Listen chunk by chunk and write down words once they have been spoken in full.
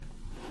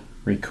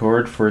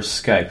Record for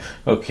Skype.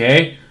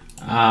 Okay.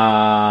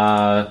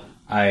 I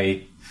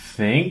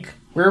think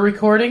we're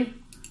recording.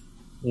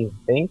 You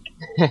think?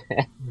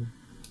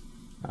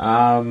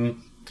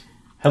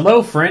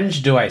 Hello,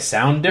 Fringe. Do I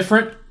sound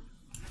different?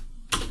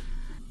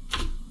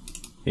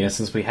 Yeah,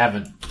 since we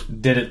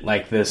haven't did it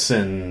like this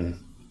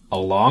in a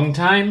long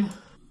time.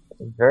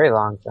 A very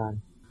long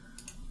time.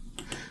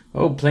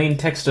 Oh, Plain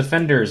Text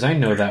Offenders. I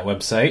know that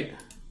website.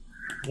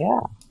 Yeah.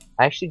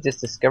 I actually just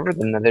discovered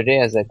them the other day.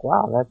 I was like,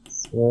 wow,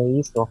 that's really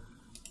useful.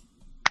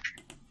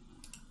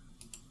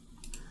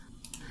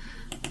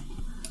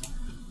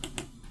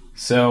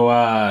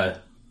 So,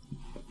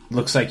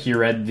 looks like you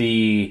read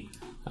the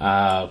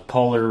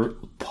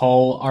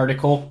Paul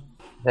article.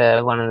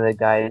 The one of the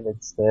guy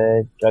that's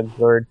the drug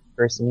lord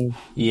person.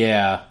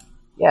 Yeah.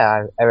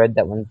 Yeah, I read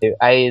that one too.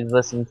 I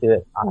listened to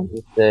it on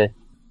the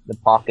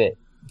Pocket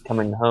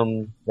coming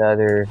home the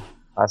other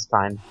last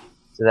time.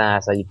 So then I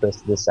saw you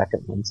posted the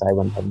second one, so I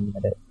went ahead and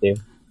read it too.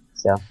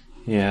 So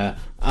yeah.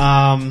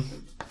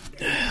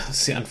 Let's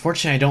see.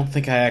 Unfortunately, I don't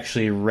think I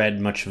actually read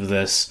much of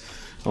this.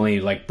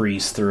 Only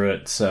breezed through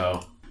it.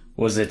 So,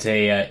 was it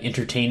a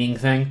entertaining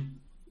thing?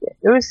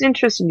 It was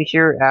interesting to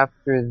hear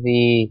after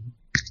the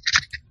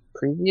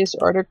previous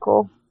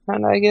article,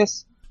 kind of, I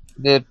guess.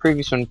 The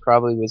previous one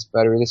probably was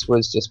better. This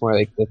was just more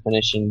like the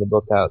finishing the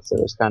book out, so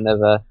it was kind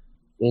of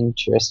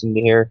interesting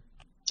to hear.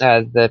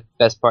 The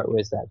best part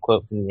was that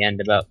quote from the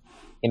end about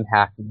him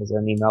hacking his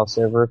own email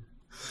server.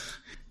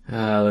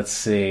 Let's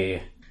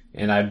see.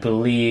 And I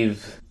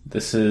believe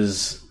this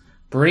is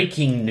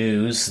breaking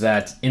news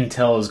that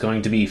Intel is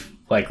going to be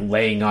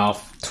laying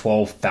off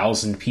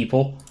 12,000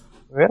 people.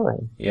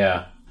 Really?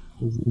 Yeah.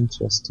 It's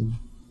interesting.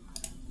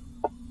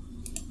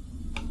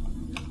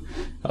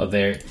 Oh,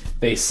 they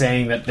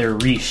saying that they're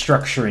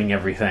restructuring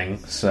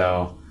everything,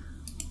 so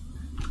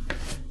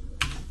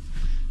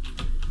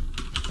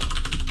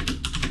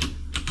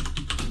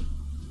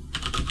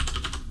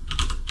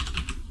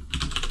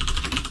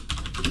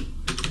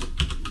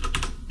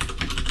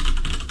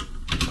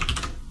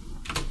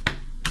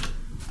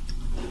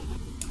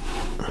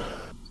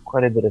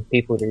Quite a bit of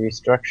people to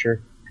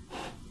restructure.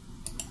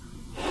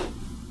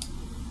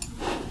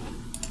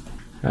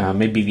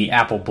 Maybe the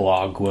Apple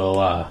blog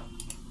will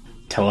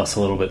tell us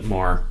a little bit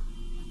more.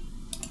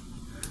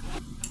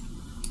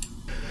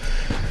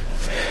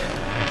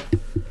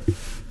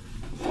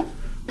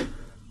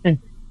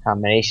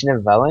 Combination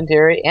of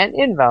voluntary and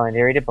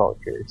involuntary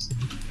departures.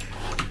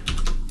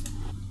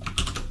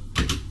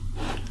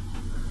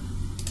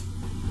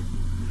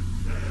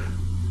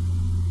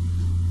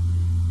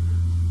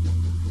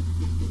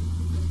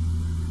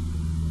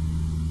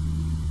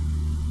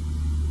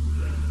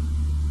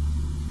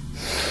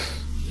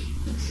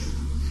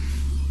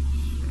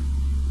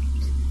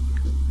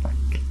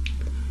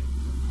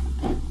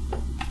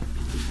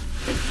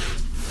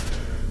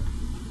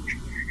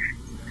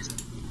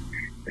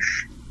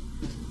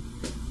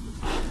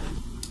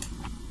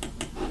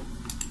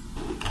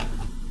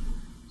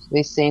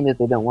 They saying that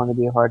they don't want to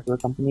be a hardware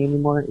company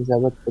anymore? Is that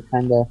what the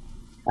kind of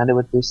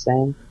what they're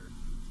saying?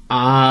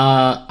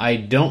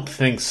 I don't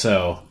think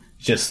so.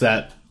 Just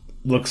that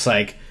looks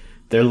like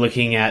they're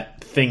looking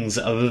at things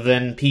other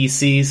than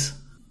PCs,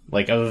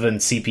 other than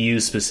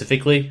CPUs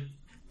specifically.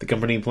 The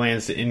company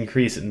plans to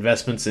increase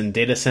investments in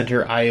data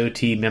center,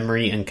 IoT,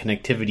 memory, and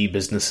connectivity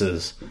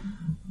businesses.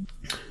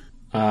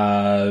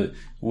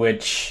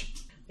 Which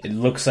it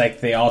looks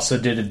like they also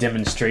did a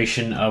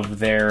demonstration of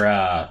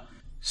their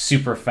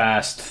super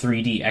fast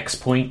 3D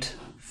X-Point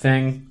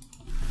thing.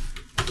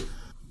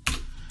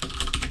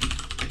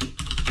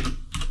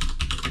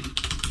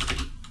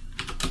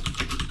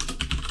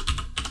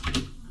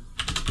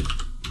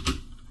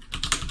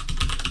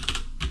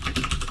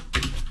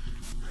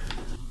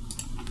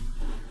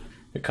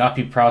 The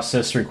copy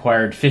process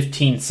required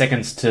 15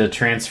 seconds to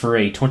transfer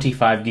a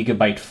 25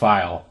 gigabyte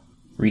file,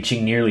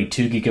 reaching nearly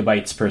 2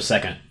 gigabytes per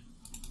second.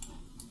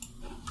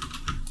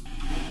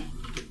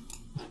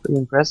 Pretty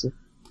impressive.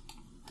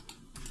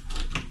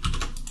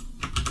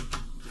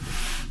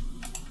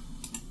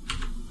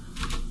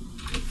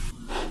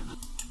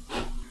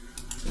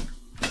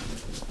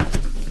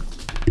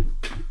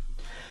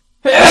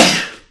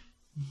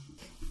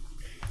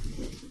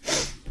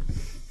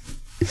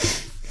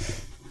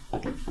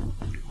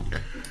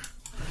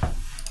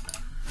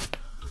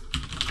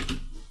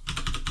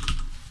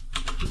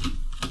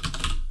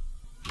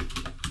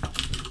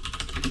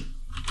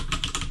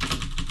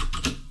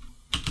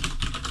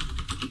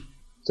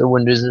 So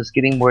Windows is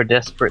getting more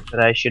desperate that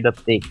I should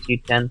update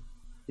Q10.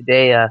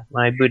 Today,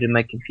 when I booted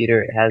my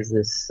computer, it has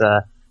this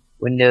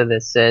window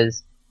that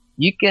says,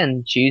 you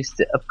can choose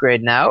to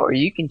upgrade now, or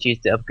you can choose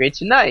to upgrade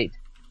tonight.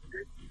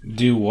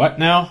 Do what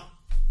now?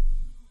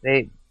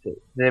 The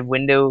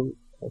window...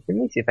 Let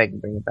me see if I can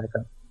bring it back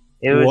up.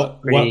 It was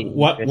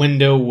what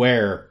window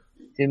where?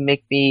 To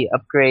make me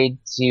upgrade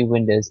to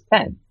Windows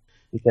 10.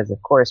 Because, of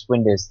course,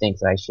 Windows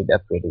thinks I should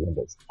upgrade to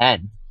Windows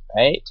 10,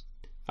 right?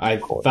 I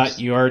thought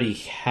you already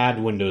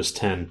had Windows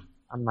 10.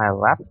 On my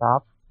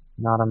laptop,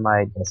 not on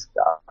my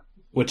desktop.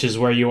 Which is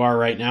where you are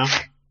right now?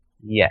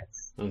 Yes.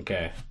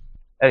 Okay.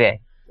 Okay,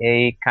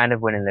 it kind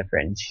of went in the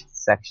Fringe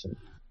section.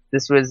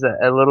 This was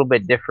a little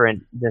bit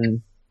different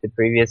than the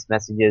previous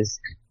messages.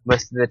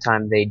 Most of the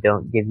time, they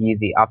don't give you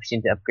the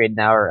option to upgrade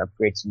now or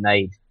upgrade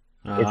tonight.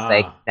 It's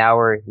like now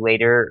or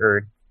later,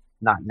 or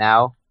not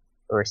now,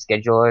 or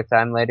schedule a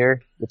time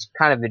later, which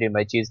kind of they do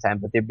by choose time,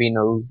 but they're being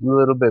a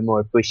little bit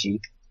more pushy.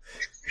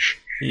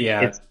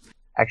 Yeah. It's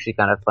actually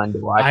kind of fun to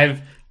watch.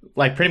 I've,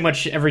 like, pretty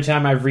much every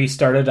time I've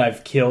restarted,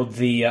 I've killed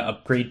the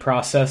upgrade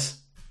process.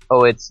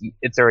 Oh, it's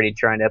already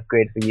trying to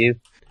upgrade for you?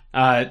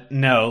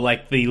 No,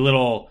 like the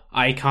little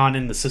icon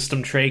in the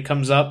system tray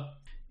comes up,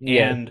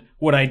 Yeah. and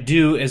what I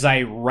do is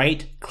I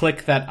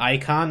right-click that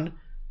icon,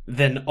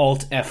 then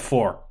Alt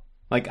F4.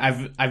 Like,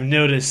 I've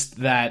noticed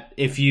that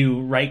if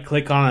you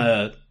right-click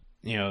on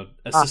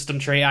a system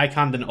tray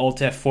icon, then Alt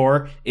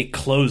F4, it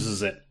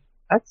closes it.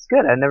 That's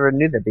good. I never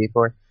knew that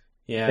before.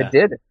 Yeah. It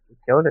did. It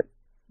killed it.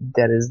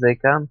 Dead as they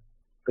come.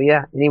 But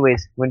yeah,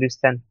 anyways, Windows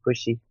 10,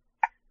 pushy.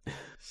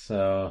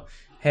 So,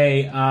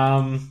 hey,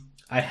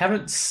 I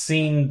haven't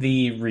seen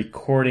the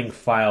recording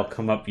file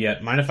come up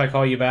yet. Mind if I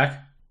call you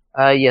back?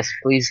 Yes,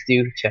 please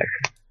do check.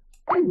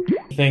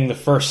 Thing the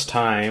first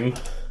time.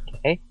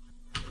 Okay.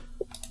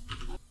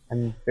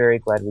 I'm very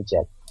glad we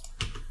checked.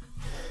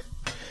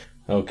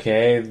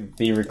 Okay,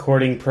 the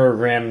recording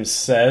program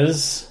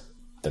says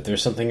that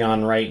there's something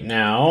on right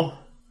now.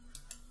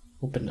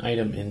 Open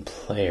item in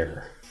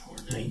player.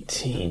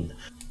 419.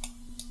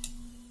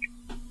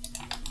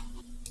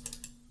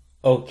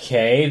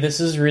 Okay,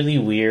 this is really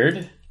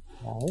weird.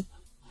 Okay.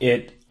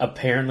 It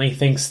apparently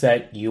thinks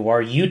that you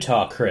are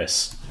Utah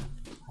Chris.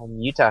 I'm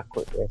Utah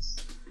Chris.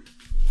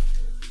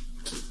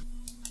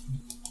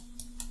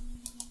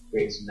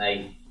 Great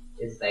tonight.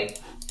 It's like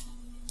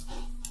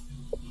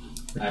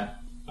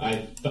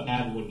I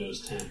add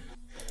Windows 10.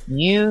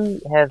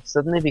 you have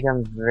suddenly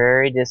become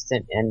very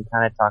distant and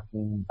kind of talking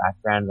in the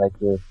background like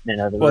you're in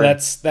another Well, room.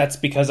 that's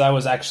because I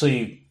was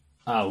actually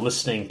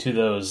listening to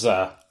those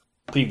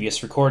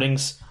previous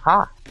recordings.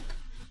 Ha!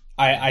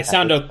 I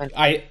sound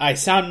I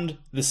sound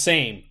the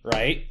same,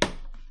 right?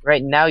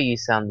 Right now you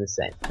sound the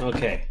same.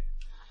 Okay.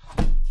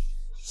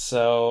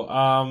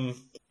 So,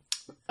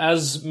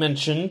 as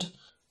mentioned,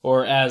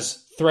 or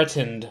as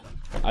threatened,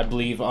 I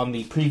believe, on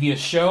the previous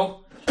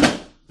show, I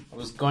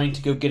was going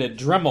to go get a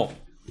Dremel.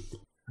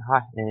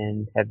 Aha,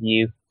 and have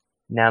you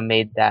now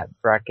made that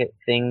bracket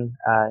thing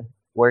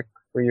work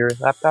for your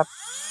laptop?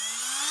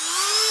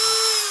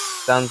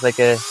 Sounds like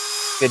a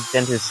good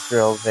dentist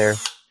drill there.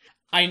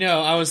 I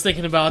know, I was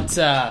thinking about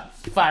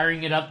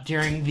firing it up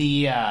during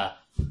the,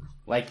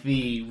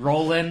 the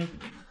roll-in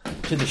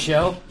to the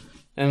show,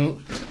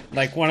 and,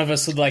 like, one of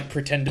us would, like,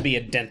 pretend to be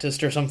a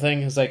dentist or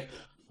something. It's like,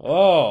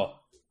 oh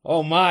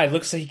my,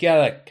 looks like you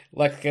got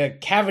a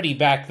cavity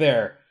back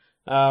there.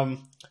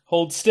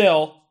 Hold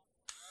still.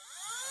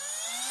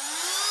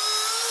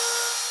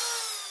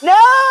 No!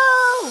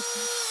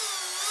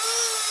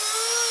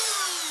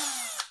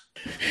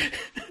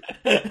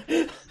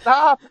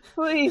 Stop,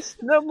 please,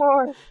 no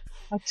more.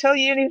 I'll tell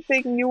you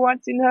anything you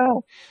want to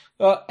know.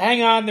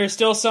 Hang on, there's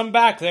still some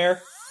back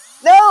there.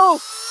 No!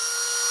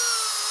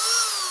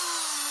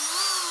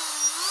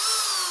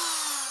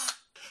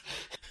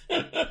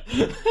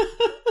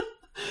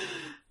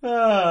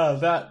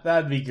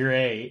 That'd be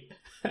great.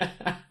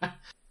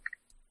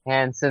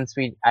 And since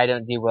I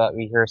don't do well at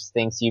rehearse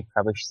things, you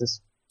probably should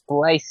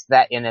splice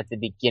that in at the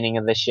beginning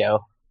of the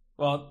show.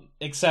 Well,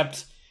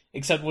 except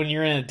when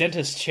you're in a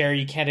dentist chair,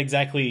 you can't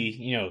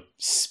exactly,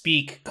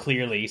 speak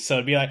clearly. So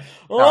it'd be like,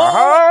 oh!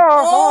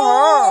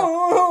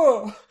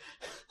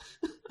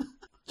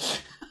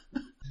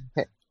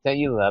 Don't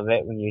you love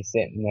it when you're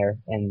sitting there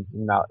and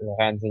your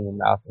hands in your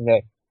mouth and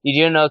they're,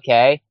 you doing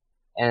okay?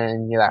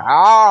 And you're like,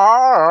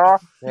 oh!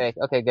 They're like,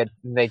 okay, good.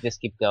 And they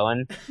just keep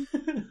going.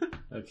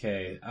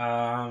 Okay,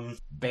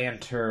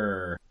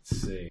 banter.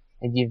 Let's see.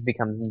 And you've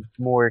become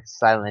more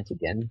silent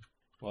again.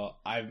 Well,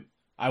 I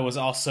was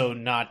also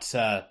not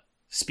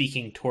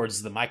speaking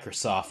towards the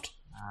Microsoft.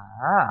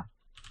 Ah.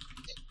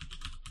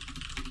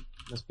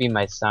 Must be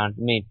my sound.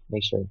 Let me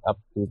make sure it's up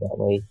through that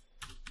way.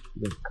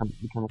 You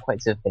become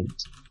quite so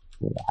faint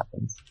when that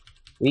happens.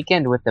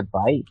 Weekend with the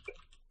bike.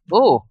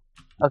 Ooh,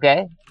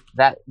 okay.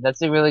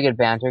 That's a really good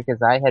banter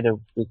because I had a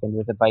weekend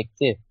with a bike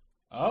too.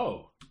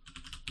 Oh.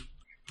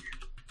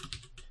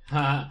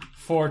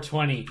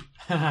 420.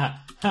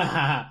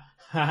 I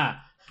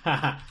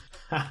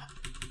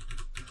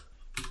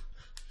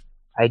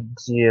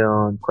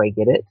don't quite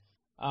get it.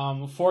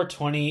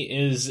 420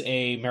 is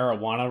a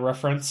marijuana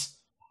reference.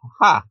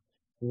 Ha!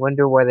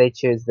 Wonder why they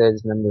chose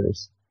those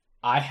numbers.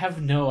 I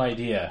have no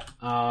idea.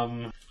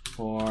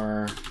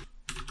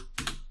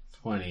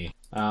 420.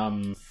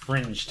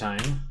 Fringe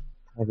time.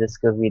 I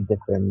just go read the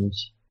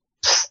Fringe.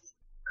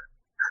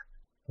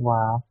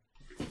 Wow.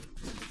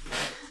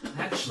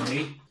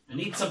 Actually, I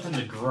need something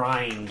to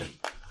grind.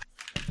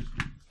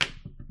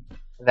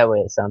 That way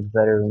it sounds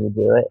better when you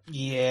do it.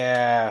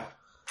 Yeah.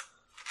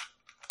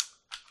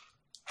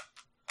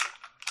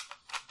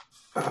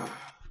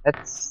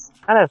 That's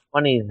kind of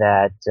funny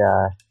that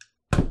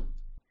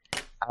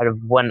out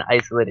of one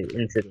isolated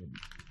incident,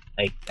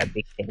 like that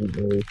became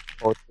a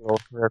cultural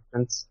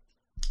reference.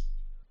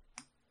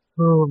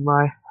 Oh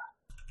my.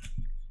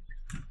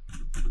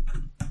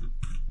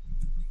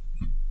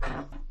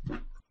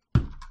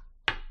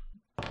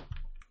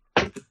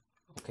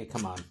 Okay,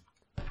 come on.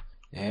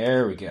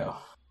 There we go.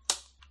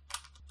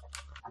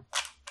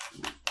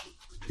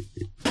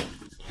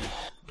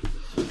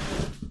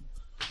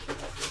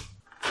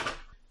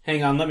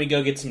 Hang on, let me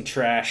go get some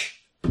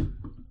trash.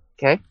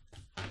 Okay.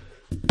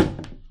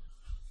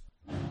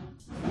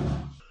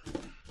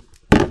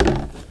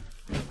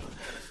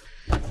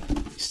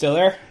 You still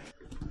there?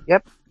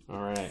 Yep.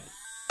 Alright.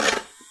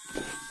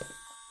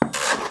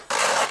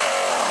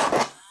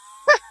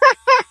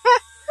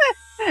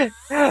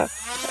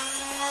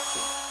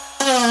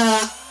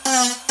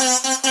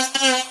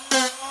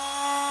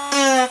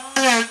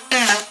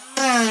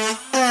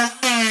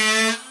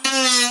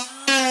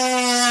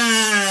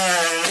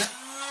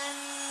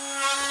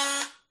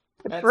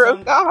 It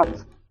broke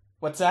off.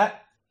 What's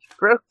that?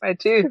 Broke my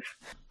tooth.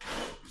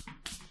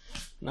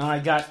 Now I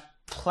got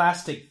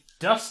plastic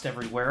dust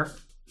everywhere.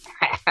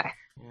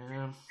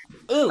 Yeah.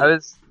 Ooh. I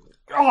was.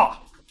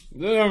 Oh,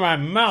 look at my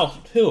mouth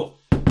too.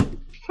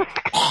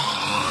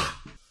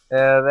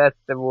 That's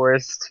the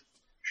worst.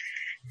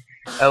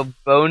 Oh,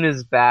 bone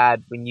is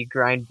bad. When you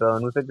grind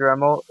bone with a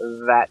Dremel,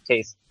 that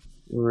tastes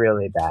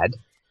really bad.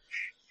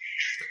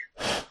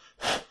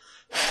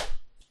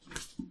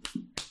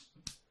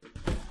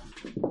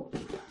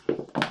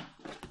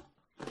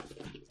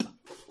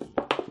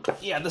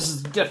 Yeah, this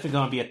is definitely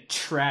going to be a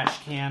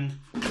trash can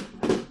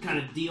kind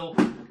of deal.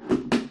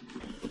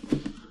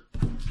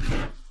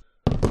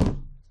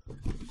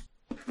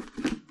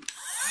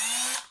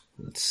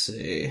 Let's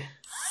see.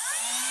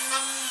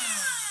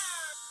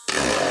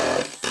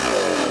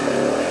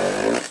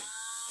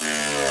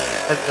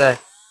 That's a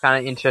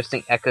kind of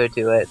interesting echo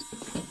to it.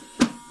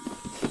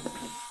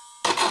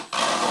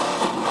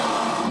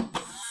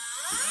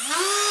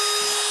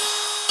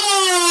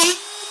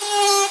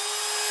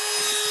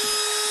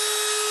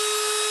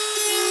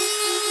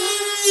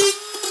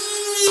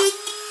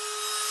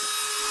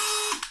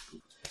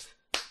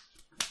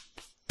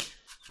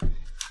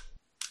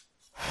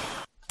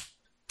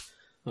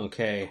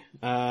 Okay.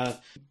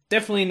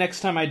 Definitely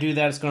next time I do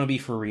that, it's going to be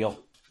for real.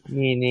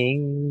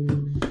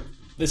 Meaning...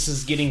 This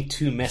is getting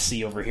too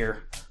messy over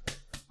here.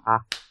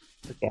 Ah,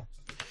 okay.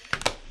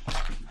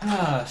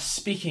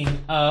 Speaking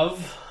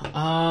of,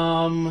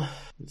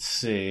 let's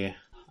see.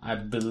 I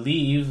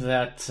believe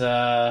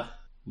that,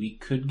 we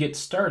could get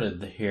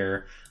started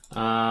here.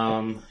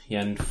 Yeah,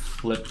 and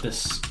flip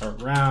this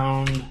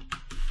around.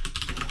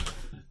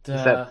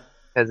 Is that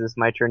because it's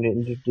my turn to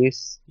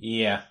introduce?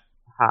 Yeah.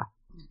 Aha.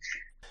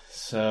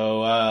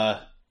 So,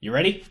 you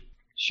ready?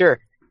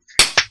 Sure.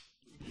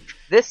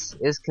 This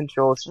is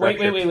control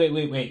structure.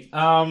 Wait.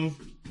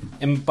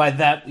 And by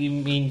that we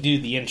mean do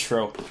the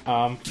intro.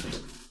 At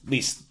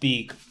least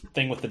the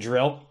thing with the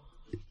drill.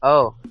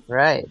 Oh,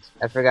 right.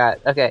 I forgot.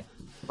 Okay.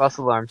 False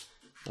alarm.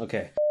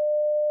 Okay.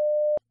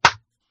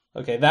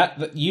 Okay,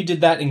 that you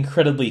did that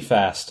incredibly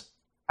fast.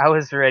 I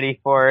was ready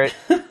for it.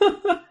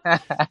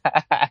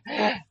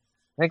 I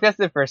think that's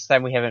the first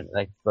time we haven't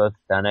both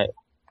done it.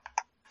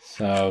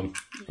 So,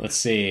 let's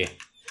see.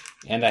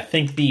 And I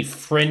think the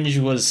Fringe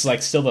was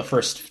still the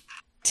first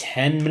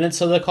 10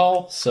 minutes of the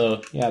call.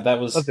 So, yeah, that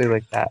was something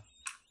like that.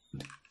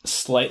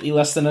 Slightly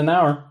less than an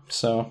hour.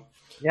 So,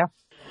 yeah.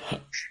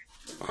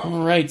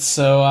 All right,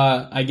 so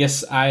I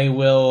guess I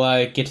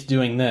will get to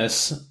doing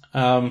this.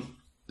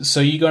 So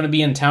you going to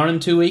be in town in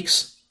 2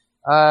 weeks?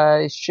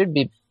 I should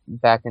be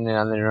back on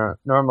the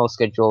normal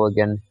schedule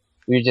again.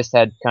 We just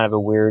had kind of a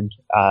weird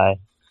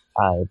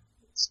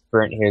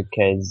sprint here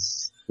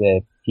because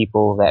the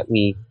people that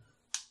we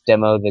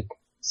demo the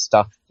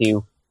stuff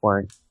to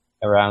weren't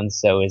around,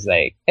 so it was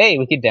like, hey,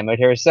 we could demo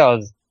it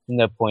ourselves.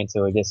 No point,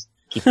 so we'll just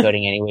keep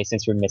coding anyway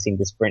since we're missing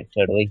the sprint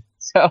totally.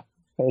 So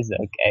it was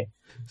okay.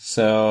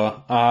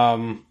 So,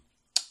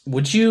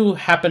 would you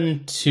have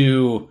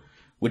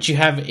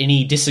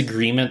any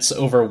disagreements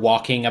over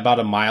walking about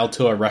a mile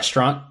to a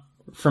restaurant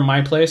from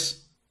my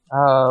place?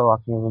 Oh,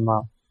 walking over a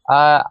mile.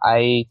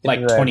 I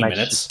 20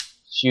 minutes.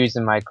 Shoes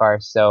in my car,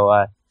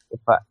 so if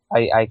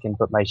I can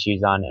put my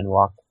shoes on and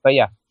walk. But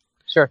yeah,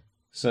 sure.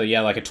 So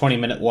yeah, a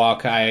 20-minute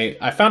walk.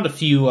 I found a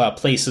few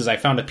places. I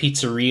found a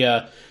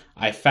pizzeria.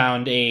 I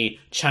found a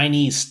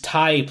Chinese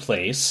Thai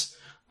place.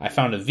 I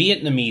found a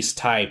Vietnamese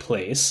Thai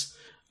place.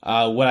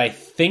 What I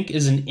think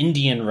is an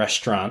Indian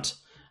restaurant.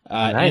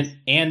 Nice.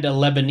 And a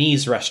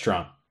Lebanese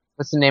restaurant.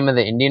 What's the name of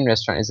the Indian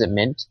restaurant? Is it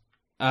Mint?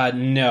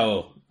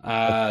 No.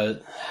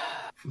 Let's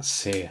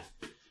see.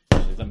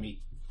 Let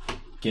me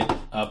get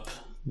up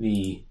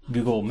the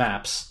Google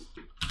Maps.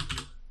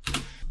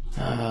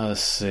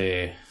 Let's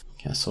see.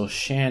 Castle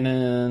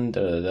Shannon.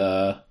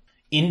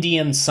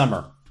 Indian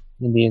Summer.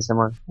 Indian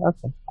Summer.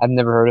 Okay. I've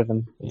never heard of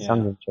them. It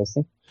sounds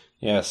interesting.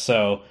 Yeah,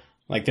 so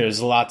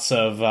there's lots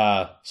of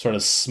sort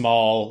of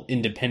small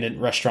independent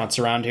restaurants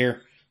around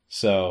here.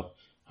 So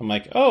I'm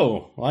like,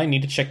 oh, well, I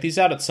need to check these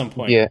out at some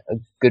point. Yeah, a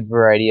good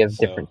variety of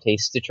different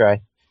tastes to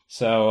try.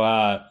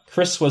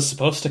 Chris was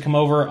supposed to come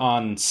over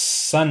on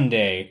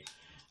Sunday,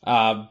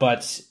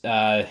 but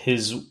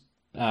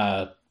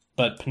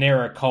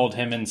Panera called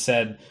him and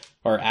said,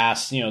 or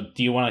asked, do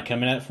you want to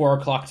come in at 4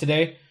 o'clock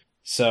today?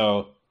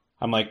 So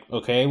I'm like,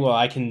 okay, well,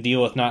 I can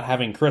deal with not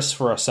having Chris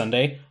for a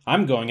Sunday.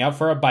 I'm going out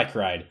for a bike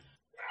ride.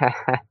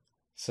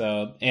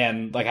 So,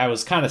 and I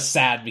was kind of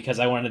sad because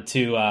I wanted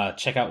to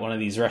check out one of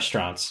these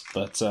restaurants,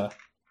 but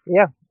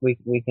yeah,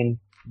 we can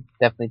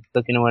definitely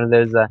look into one of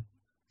those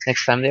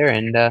next time there,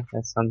 and that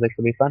sounds like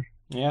it'll be fun.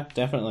 Yeah,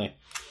 definitely.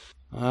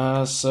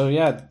 So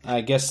yeah,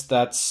 I guess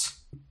that's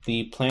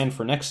the plan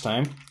for next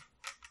time.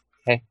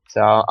 Okay,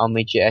 so I'll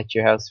meet you at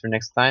your house for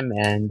next time,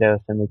 and then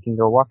we can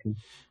go walking.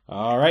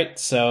 All right,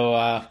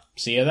 so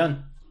see you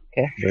then.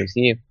 Okay, we'll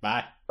see you.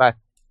 Bye. Bye.